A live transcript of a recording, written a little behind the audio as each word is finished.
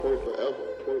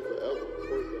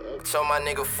Told my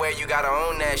nigga Fwea, you gotta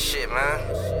own that shit, man.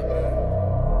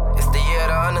 It's the year of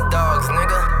the underdogs,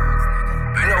 nigga.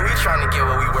 You know we tryna get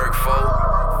what we work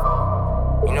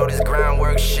for. You know this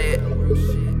groundwork shit.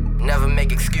 Never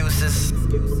make excuses.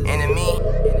 Enemy,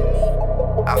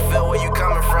 I feel where you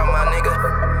coming from, my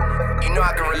nigga. You know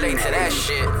I can relate to that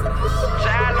shit.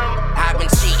 I've been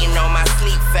cheating on my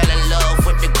sleep, fell in love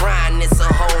with the grind. It's a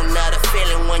whole nother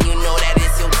feeling when you know that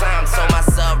it's your time. So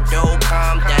myself, dude,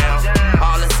 calm down.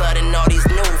 All of a sudden, all these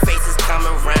new faces come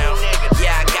around.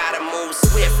 Yeah, I gotta move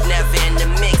swift, never in the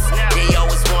mix. They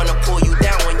always wanna pull you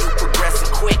down when you progressing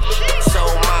quick. So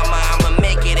mama, I'ma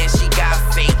make it, and she got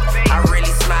faith. I really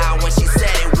smile when she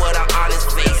said it with an honest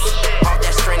face. Off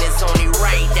that string, it's only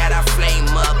right that I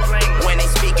flame up. When they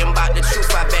speaking about the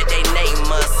truth, I bet they name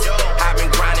us. I've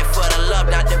been grinding for the love,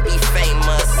 not to be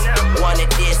famous. Wanted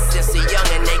this since a young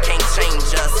and they can't change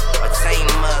us or tame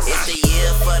us. It's the year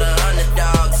for the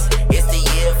underdogs. It's the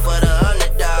year for the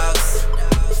underdogs.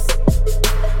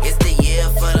 It's the year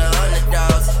for the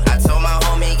underdogs. I told my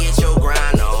homie, get your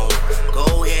grind on.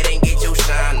 Go ahead and get your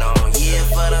shine on. Year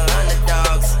for the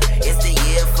underdogs. It's the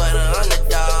year for the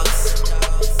underdogs.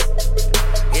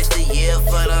 It's the year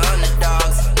for the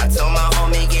underdogs. I told my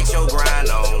homie, get your grind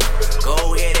on.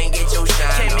 Go ahead and get your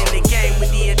shine on. Came in the game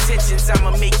with the intentions,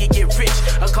 I'ma make it get rich.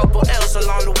 A couple L's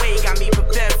along the way got me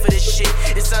prepared for this shit.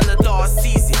 It's UnderDawgz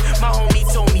season. My homie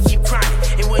told me keep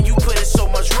grinding. And when you put in so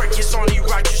much work, it's only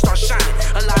right you start shining.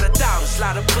 A lot of dollars, a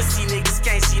lot of pussy niggas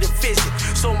can't see the vision.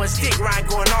 So much dick ride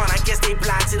going on, I guess they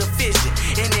blind to the vision.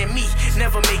 And then me,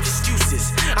 never make excuses.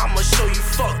 I'ma show you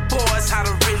fuck boys how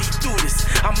to really do this.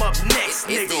 I'm up next,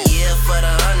 nigga. It's the year for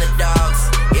the